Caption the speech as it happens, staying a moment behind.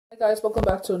Hi guys, welcome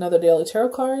back to another Daily Tarot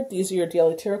card. These are your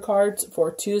Daily Tarot cards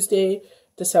for Tuesday,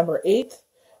 December 8th,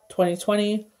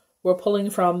 2020. We're pulling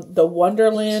from the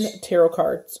Wonderland Tarot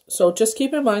cards. So just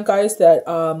keep in mind, guys, that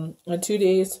in 2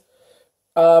 days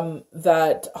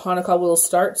that Hanukkah will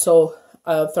start. So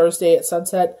Thursday at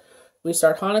sunset, we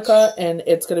start Hanukkah, and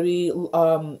it's going to be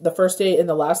the first day and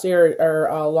the last day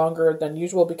are longer than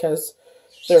usual because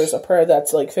there's a prayer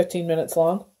that's like 15 minutes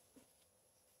long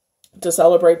to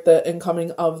celebrate the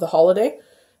incoming of the holiday.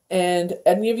 And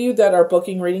any of you that are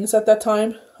booking readings at that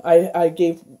time, I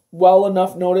gave well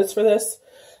enough notice for this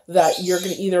that you're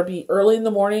going to either be early in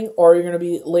the morning or you're going to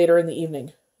be later in the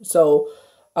evening. So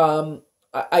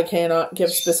I cannot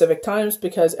give specific times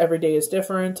because every day is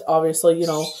different. Obviously,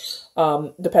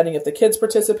 depending if the kids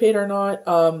participate or not,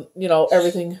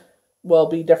 everything will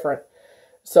be different.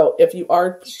 So if you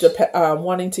are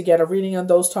wanting to get a reading on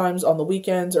those times on the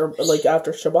weekends or like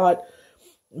after Shabbat,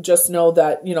 just know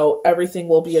that, everything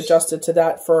will be adjusted to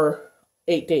that for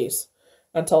 8 days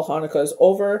until Hanukkah is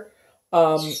over.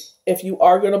 If you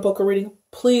are going to book a reading,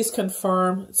 please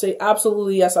confirm. Say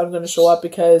absolutely yes, I'm going to show up,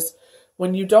 because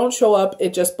when you don't show up,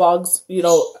 it just bugs,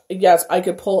 yes, I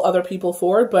could pull other people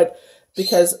forward, but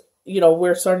because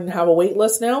we're starting to have a wait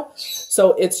list now.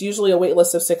 So it's usually a wait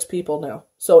list of 6 people now.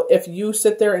 So if you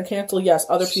sit there and cancel, yes,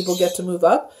 other people get to move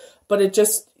up. But it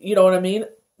just, you know what I mean?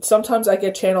 Sometimes I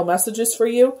get channel messages for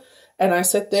you, and I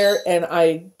sit there and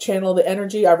I channel the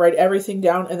energy. I write everything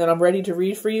down, and then I'm ready to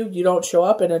read for you. You don't show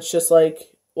up, and it's just like,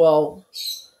 well,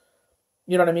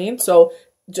 you know what I mean? So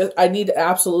I need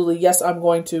absolutely, yes, I'm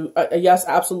going to, yes,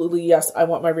 absolutely, yes, I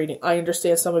want my reading. I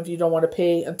understand some of you don't want to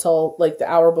pay until like the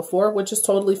hour before, which is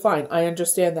totally fine. I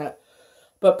understand that.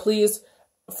 But please,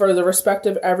 for the respect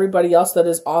of everybody else that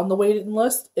is on the waiting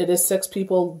list, it is 6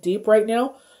 people deep right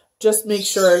now. Just make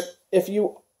sure, if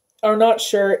you are not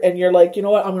sure and you're like, you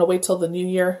know what, I'm going to wait till the new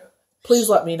year, please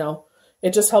let me know.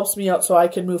 It just helps me out so I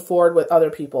can move forward with other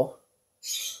people.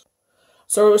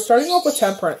 So we're starting off with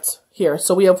Temperance here.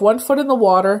 So we have 1 foot in the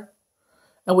water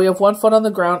and we have 1 foot on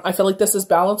the ground. I feel like this is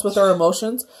balanced with our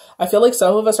emotions. I feel like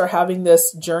some of us are having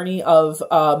this journey of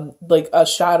like a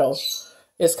shadow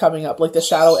is coming up, like the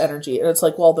shadow energy. And it's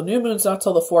like, well, the new moon's not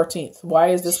till the 14th. Why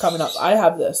is this coming up? I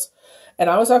have this. And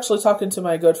I was actually talking to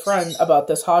my good friend about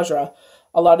this, Hajra.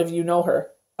 A lot of you know her,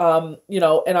 and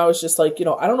I was just like,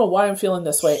 I don't know why I'm feeling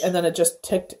this way. And then it just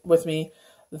ticked with me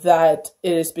that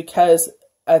it is because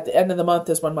at the end of the month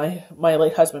is when my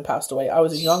late husband passed away. I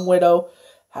was a young widow,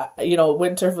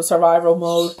 went into survival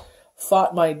mode,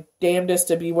 fought my damnedest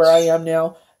to be where I am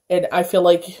now. And I feel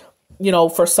like,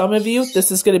 for some of you,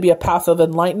 this is going to be a path of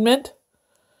enlightenment.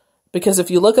 Because if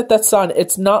you look at that sun,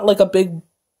 it's not like a big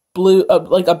blue,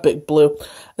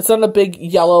 It's not a big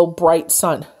yellow, bright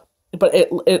sun. But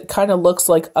it kind of looks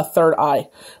like a third eye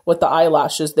with the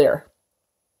eyelashes there.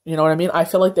 You know what I mean? I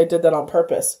feel like they did that on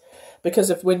purpose. Because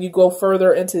when you go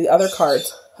further into the other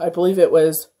cards, I believe it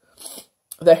was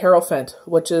the Hierophant,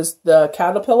 which is the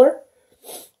caterpillar.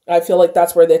 I feel like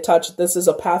that's where they touch. This is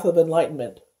a path of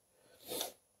enlightenment.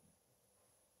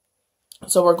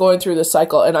 So we're going through this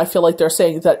cycle, and I feel like they're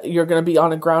saying that you're going to be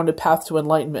on a grounded path to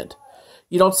enlightenment.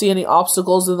 You don't see any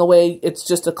obstacles in the way. It's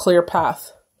just a clear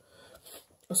path.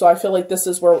 So I feel like this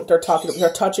is where they're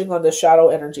touching on the shadow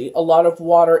energy. A lot of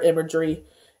water imagery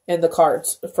in the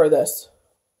cards for this.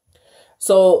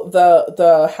 So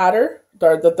the hatter,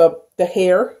 the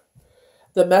hare,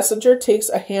 the messenger takes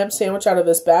a ham sandwich out of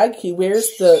his bag. He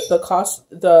wears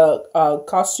the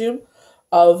costume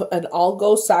of an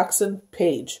Anglo-Saxon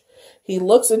page. He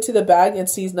looks into the bag and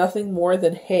sees nothing more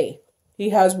than hay.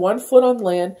 He has 1 foot on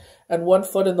land and 1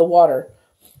 foot in the water.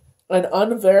 An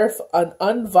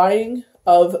unvying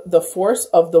of the force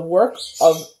of the work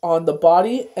on the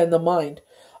body and the mind.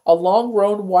 A long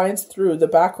road winds through the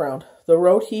background. The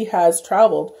road he has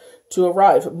traveled to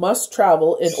arrive must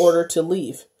travel in order to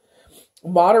leave.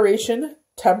 Moderation,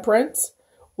 temperance,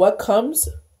 what comes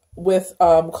with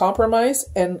compromise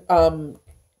and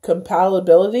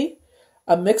compatibility,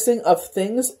 a mixing of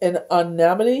things and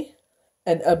unanimity,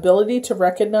 an ability to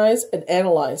recognize and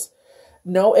analyze,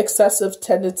 no excessive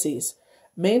tendencies,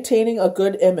 maintaining a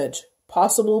good image,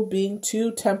 possible being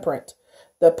too temperate,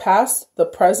 the past, the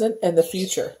present, and the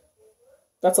future.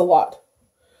 That's a lot.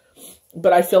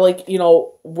 But I feel like,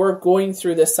 we're going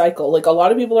through this cycle. Like, a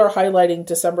lot of people are highlighting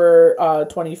December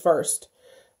 21st.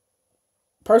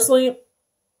 Personally,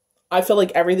 I feel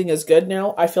like everything is good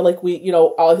now. I feel like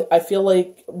I feel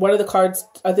like one of the cards,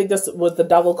 I think this was the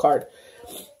Devil card,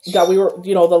 that we were,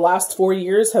 the last 4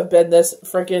 years have been this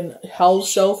freaking hell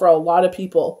show for a lot of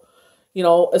people.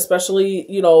 Especially,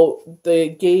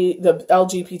 the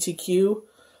LGBTQ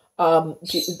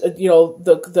You know,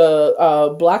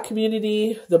 the black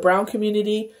community, the brown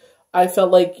community, I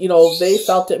felt like, you know, they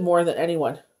felt it more than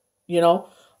anyone, you know.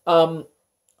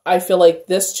 I feel like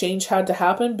this change had to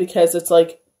happen because it's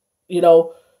like, you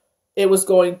know, it was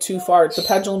going too far. The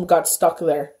pendulum got stuck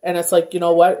there. And it's like, you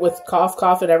know what, with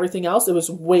cough and everything else, it was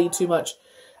way too much.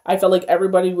 I felt like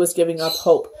everybody was giving up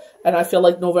hope. And I feel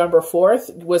like November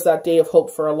 4th was that day of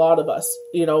hope for a lot of us.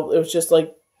 You know, it was just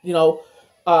like, you know,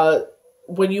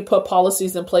 when you put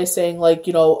policies in place saying like,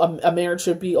 you know, a marriage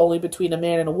should be only between a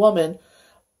man and a woman,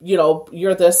 you know,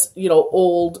 you're this, you know,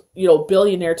 old, you know,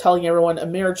 billionaire telling everyone a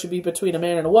marriage should be between a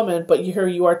man and a woman, but here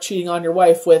you are cheating on your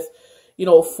wife with, you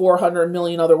know, 400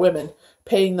 million other women,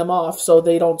 paying them off so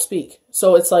they don't speak.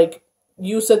 So it's like,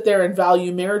 you sit there and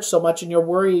value marriage so much and you're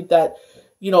worried that,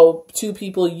 you know, two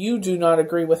people you do not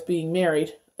agree with being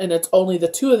married, and it's only the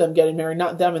two of them getting married,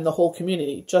 not them and the whole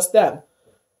community, just them.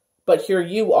 But here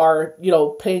you are, you know,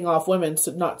 paying off women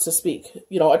not to speak.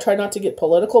 You know, I try not to get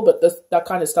political, but that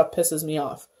kind of stuff pisses me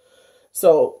off.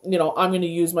 So, you know, I'm going to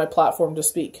use my platform to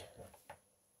speak.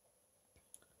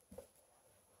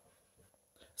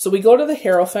 So we go to the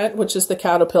Hierophant, which is the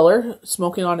caterpillar,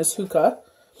 smoking on his hookah.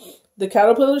 The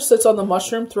caterpillar sits on the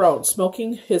mushroom throne,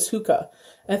 smoking his hookah,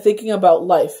 and thinking about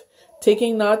life,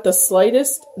 taking not the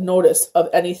slightest notice of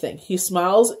anything. He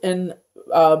smiles and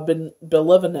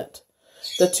benevolent.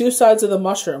 The two sides of the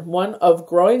mushroom, one of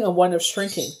growing and one of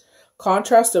shrinking.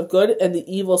 Contrast of good and the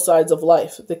evil sides of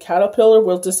life. The caterpillar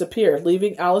will disappear,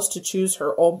 leaving Alice to choose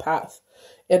her own path.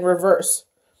 In reverse,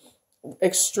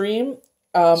 extreme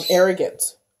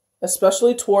arrogance,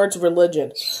 especially towards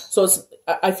religion. So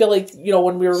I feel like, you know,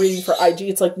 when we were reading for IG,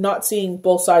 it's like not seeing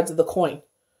both sides of the coin.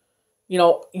 You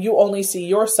know, you only see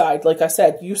your side. Like I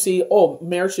said, you see, oh,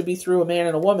 marriage should be through a man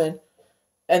and a woman,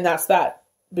 and that's that.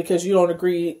 Because you don't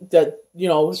agree that, you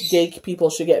know, gay people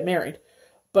should get married.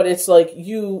 But it's like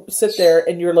you sit there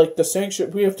and you're like, the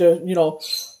sanction, we have to, you know,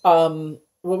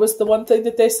 what was the one thing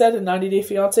that they said in 90 Day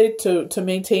Fiance? To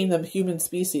maintain the human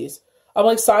species. I'm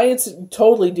like, science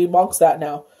totally debunks that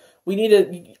now. We need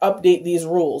to update these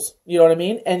rules. You know what I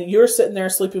mean? And you're sitting there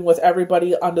sleeping with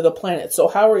everybody under the planet. So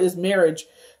how is marriage,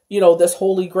 you know, this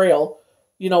holy grail,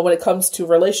 you know, when it comes to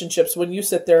relationships, when you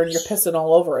sit there and you're pissing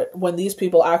all over it, when these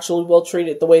people actually will treat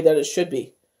it the way that it should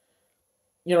be?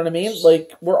 You know what I mean?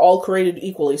 Like, we're all created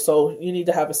equally, so you need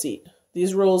to have a seat.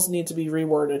 These rules need to be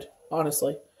reworded,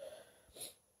 honestly.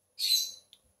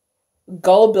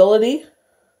 Gullibility,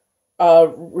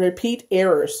 repeat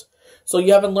errors. So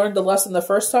you haven't learned the lesson the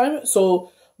first time,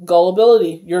 so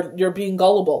gullibility, you're being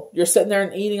gullible. You're sitting there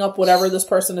and eating up whatever this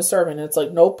person is serving. And it's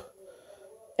like, nope.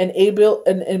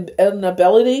 An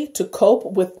ability to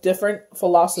cope with different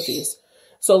philosophies.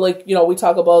 So, like, you know, we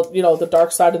talk about, you know, the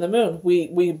dark side of the moon.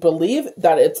 We believe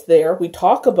that it's there. We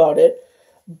talk about it,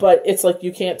 but it's like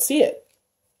you can't see it.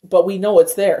 But we know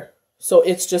it's there. So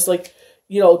it's just like,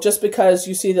 you know, just because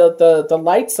you see the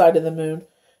light side of the moon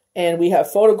and we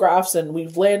have photographs and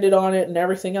we've landed on it and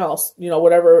everything else, you know,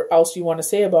 whatever else you want to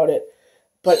say about it.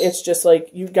 But it's just like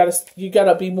you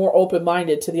gotta be more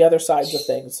open-minded to the other sides of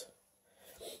things.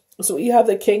 So we have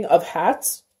the King of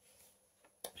Hats.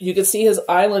 You can see his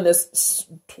island is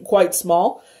quite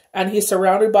small, and he's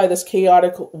surrounded by this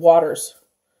chaotic waters.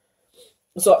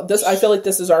 So this, I feel like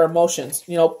this is our emotions,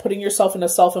 you know, putting yourself in a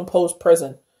self-imposed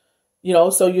prison. You know,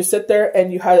 so you sit there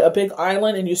and you had a big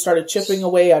island and you started chipping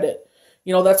away at it.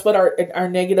 You know, that's what our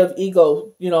negative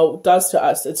ego, you know, does to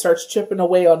us. It starts chipping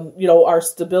away on, you know, our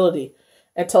stability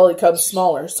until it becomes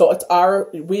smaller. So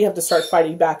we have to start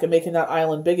fighting back and making that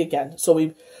island big again. So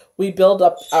we build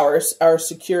up our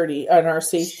security and our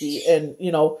safety, and,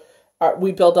 you know,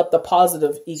 we build up the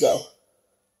positive ego,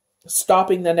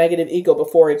 stopping the negative ego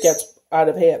before it gets out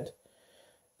of hand.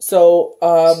 So,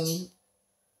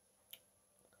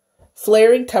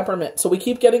 flaring temperament. So we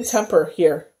keep getting temper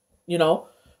here, you know,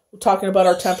 we're talking about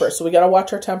our temper. So we got to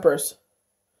watch our tempers.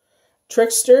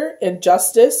 Trickster,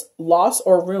 injustice, loss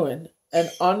or ruin, an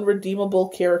unredeemable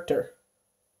character.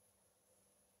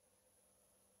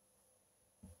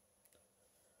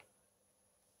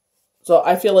 So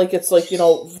I feel like it's like, you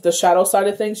know, the shadow side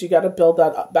of things, you got to build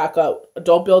that back out.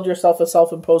 Don't build yourself a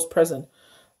self-imposed prison.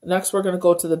 Next, we're going to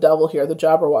go to the devil here, the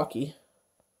Jabberwocky.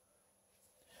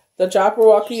 The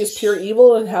Jabberwocky is pure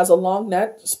evil and has a long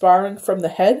neck spiraling from the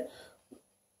head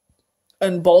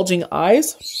and bulging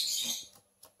eyes.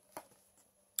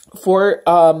 For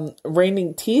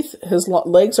raining teeth, his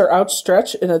legs are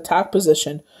outstretched in attack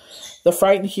position. The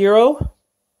frightened hero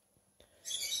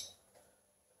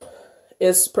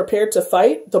is prepared to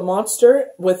fight the monster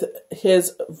with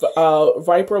his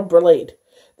viper blade.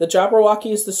 The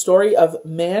Jabberwocky is the story of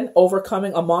man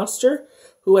overcoming a monster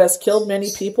who has killed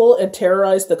many people and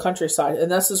terrorized the countryside.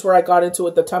 And this is where I got into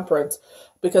with the temperance,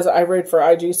 because I read for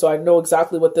IG, so I know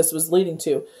exactly what this was leading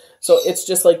to. So it's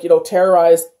just like,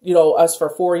 terrorized, us for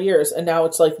 4 years. And now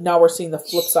it's like, now we're seeing the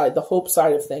flip side, the hope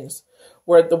side of things,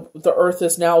 where the earth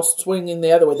is now swinging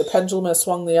the other way. The pendulum has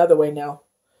swung the other way now.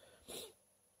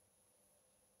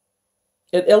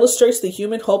 It illustrates the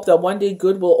human hope that one day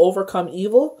good will overcome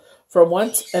evil for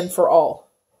once and for all.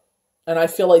 And I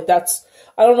feel like that's,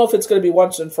 I don't know if it's going to be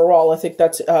once and for all. I think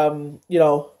that's,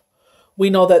 we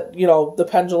know that, the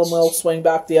pendulum will swing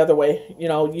back the other way,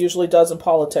 usually does in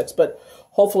politics, but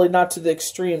hopefully not to the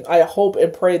extreme. I hope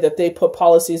and pray that they put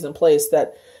policies in place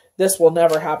that this will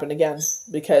never happen again,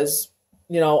 because,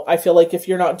 I feel like if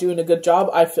you're not doing a good job,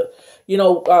 I feel,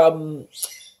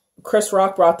 Chris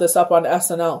Rock brought this up on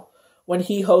SNL when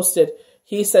he hosted.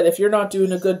 He said, if you're not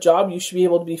doing a good job, you should be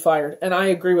able to be fired. And I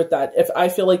agree with that. I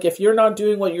feel like if you're not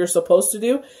doing what you're supposed to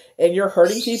do and you're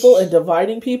hurting people and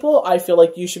dividing people, I feel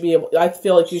like you should be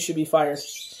fired.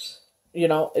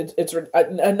 It's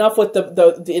enough with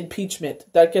the impeachment.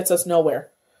 That gets us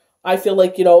nowhere. I feel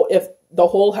like, if the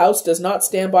whole house does not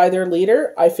stand by their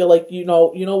leader, I feel like, you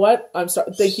know what? I'm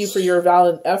sorry. Thank you for your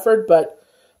valiant effort, but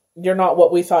you're not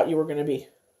what we thought you were going to be.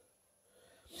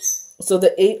 So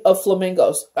the 8 of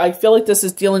flamingos. I feel like this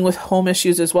is dealing with home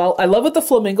issues as well. I love with the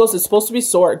flamingos. It's supposed to be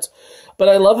swords, but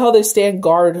I love how they stand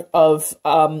guard of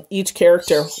each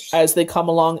character as they come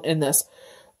along in this.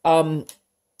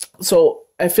 So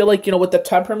I feel like, with the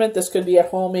temperament, this could be at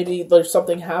home. Maybe there's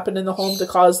something happened in the home to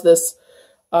cause this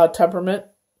temperament.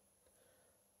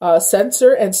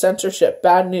 Censor and censorship.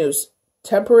 Bad news.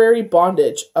 Temporary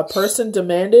bondage. A person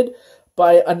demanded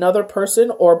by another person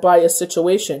or by a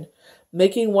situation.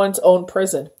 Making one's own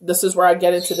prison. This is where I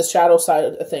get into the shadow side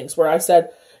of things, where I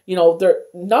said, they're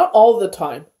not all the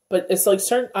time, but it's like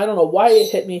certain, I don't know why it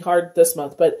hit me hard this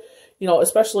month, but,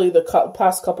 especially the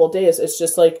past couple of days, it's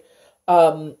just like,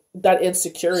 that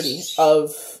insecurity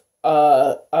of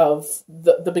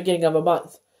the beginning of a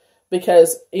month,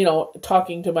 because,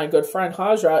 talking to my good friend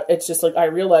Hajra, it's just like, I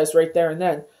realized right there and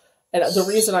then. And the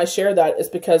reason I share that is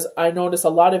because I notice a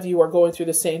lot of you are going through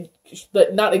the same,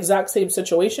 not exact same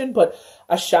situation, but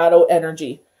a shadow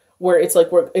energy, where it's like,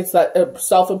 it's that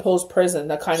self-imposed prison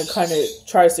that kind of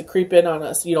tries to creep in on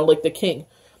us, like the king.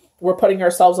 We're putting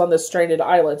ourselves on this stranded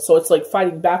island. So it's like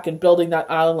fighting back and building that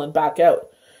island back out.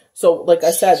 So like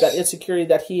I said, that insecurity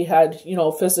that he had,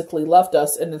 physically left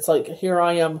us. And it's like, here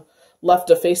I am left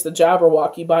to face the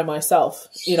Jabberwocky by myself,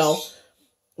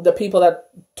 the people that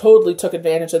totally took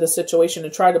advantage of the situation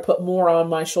and tried to put more on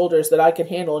my shoulders that I could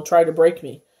handle and try to break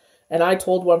me. And I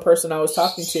told one person I was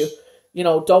talking to,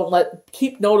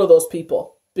 keep note of those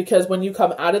people, because when you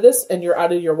come out of this and you're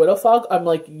out of your widow fog, I'm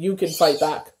like, you can fight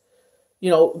back,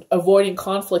 avoiding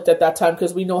conflict at that time,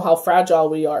 because we know how fragile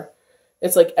we are.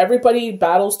 It's like everybody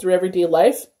battles through everyday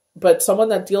life, but someone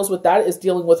that deals with that is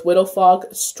dealing with widow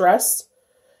fog, stress,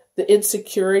 the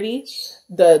insecurity,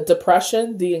 the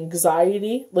depression, the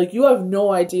anxiety. Like, you have no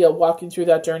idea walking through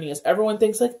that journey is. Everyone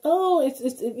thinks like, oh,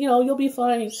 it's you'll be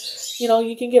fine.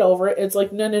 You can get over it. It's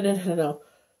like, no.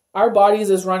 Our bodies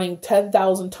is running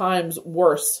 10,000 times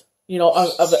worse,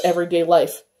 of everyday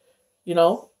life.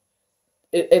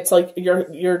 It's like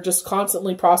you're just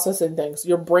constantly processing things.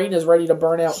 Your brain is ready to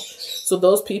burn out. So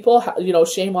those people,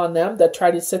 shame on them that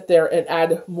try to sit there and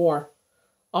add more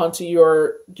onto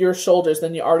your shoulders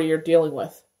than you already are dealing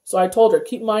with. So I told her,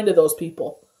 keep mind of those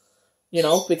people,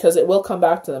 because it will come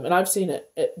back to them. And I've seen it.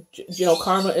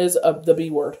 Karma is the B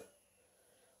word.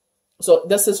 So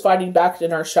this is fighting back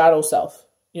in our shadow self,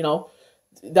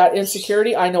 that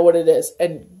insecurity. I know what it is.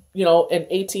 And, in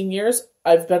 18 years,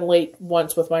 I've been late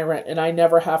once with my rent, and I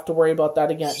never have to worry about that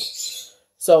again.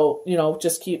 So,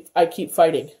 I keep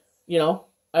fighting,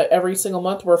 every single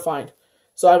month we're fine.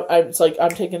 So I'm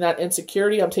taking that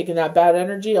insecurity, I'm taking that bad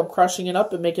energy, I'm crushing it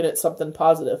up and making it something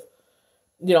positive.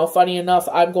 Funny enough,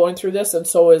 I'm going through this, and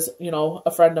so is,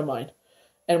 a friend of mine.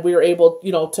 And we were able,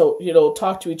 to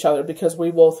talk to each other because we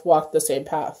both walked the same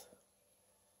path.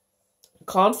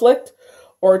 Conflict,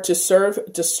 or to serve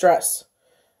distress.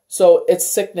 So it's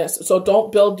sickness. So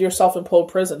don't build your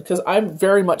self-imposed prison, because I'm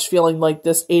very much feeling like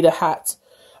this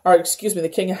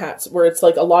the King of Hats, where it's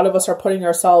like a lot of us are putting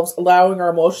ourselves, allowing our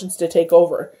emotions to take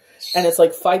over. And it's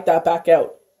like, fight that back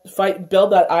out.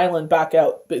 Build that island back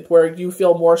out, where you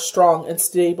feel more strong and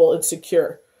stable and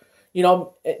secure.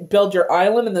 Build your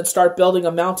island and then start building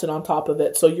a mountain on top of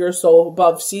it. So you're so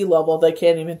above sea level, they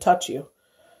can't even touch you.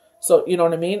 So, you know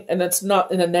what I mean? And it's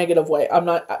not in a negative way. I'm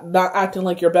not acting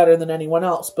like you're better than anyone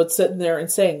else, but sitting there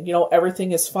and saying,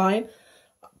 everything is fine.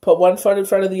 Put one foot in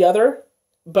front of the other,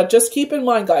 But just keep in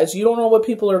mind, guys, you don't know what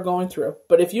people are going through.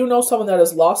 But if you know someone that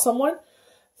has lost someone,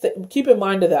 keep in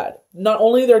mind of that. Not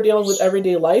only they're dealing with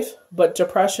everyday life, but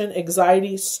depression,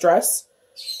 anxiety, stress.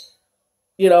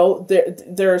 You know,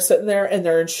 they're sitting there and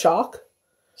they're in shock.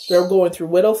 They're going through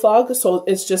widow fog. So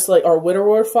it's just like, or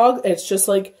widower fog. It's just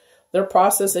like they're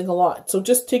processing a lot. So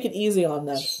just take it easy on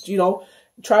them. You know,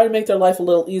 try to make their life a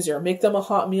little easier. Make them a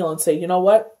hot meal and say, you know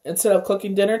what? Instead of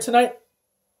cooking dinner tonight,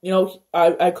 you know,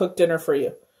 I cooked dinner for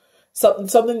you.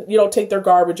 Something, you know, take their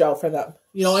garbage out for them.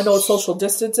 You know, I know it's social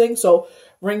distancing, so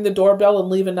ring the doorbell and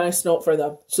leave a nice note for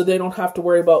them so they don't have to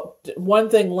worry about one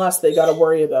thing less they got to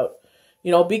worry about.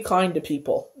 You know, be kind to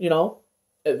people, you know.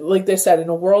 Like they said, in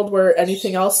a world where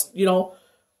anything else, you know,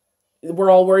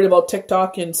 we're all worried about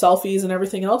TikTok and selfies and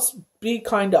everything else, be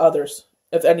kind to others,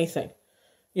 if anything.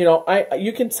 You know,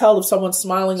 you can tell if someone's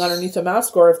smiling underneath a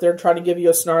mask or if they're trying to give you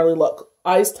a snarly look.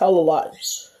 Eyes tell a lot.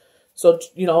 So,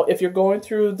 you know, if you're going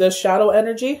through the shadow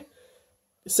energy,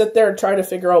 sit there and try to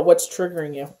figure out what's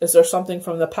triggering you. Is there something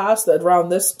from the past that around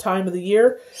this time of the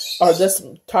year or this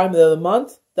time of the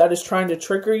month that is trying to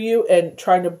trigger you and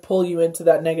trying to pull you into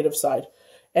that negative side?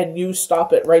 And you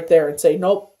stop it right there and say,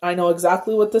 nope, I know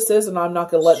exactly what this is and I'm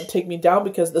not going to let it take me down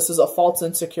because this is a false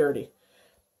insecurity.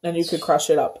 And you could crush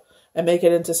it up and make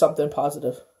it into something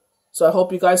positive. So I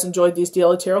hope you guys enjoyed these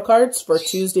daily tarot cards for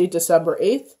Tuesday, December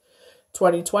 8th,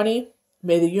 2020.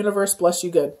 May the universe bless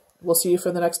you good. We'll see you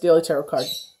for the next daily tarot card.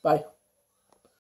 Bye.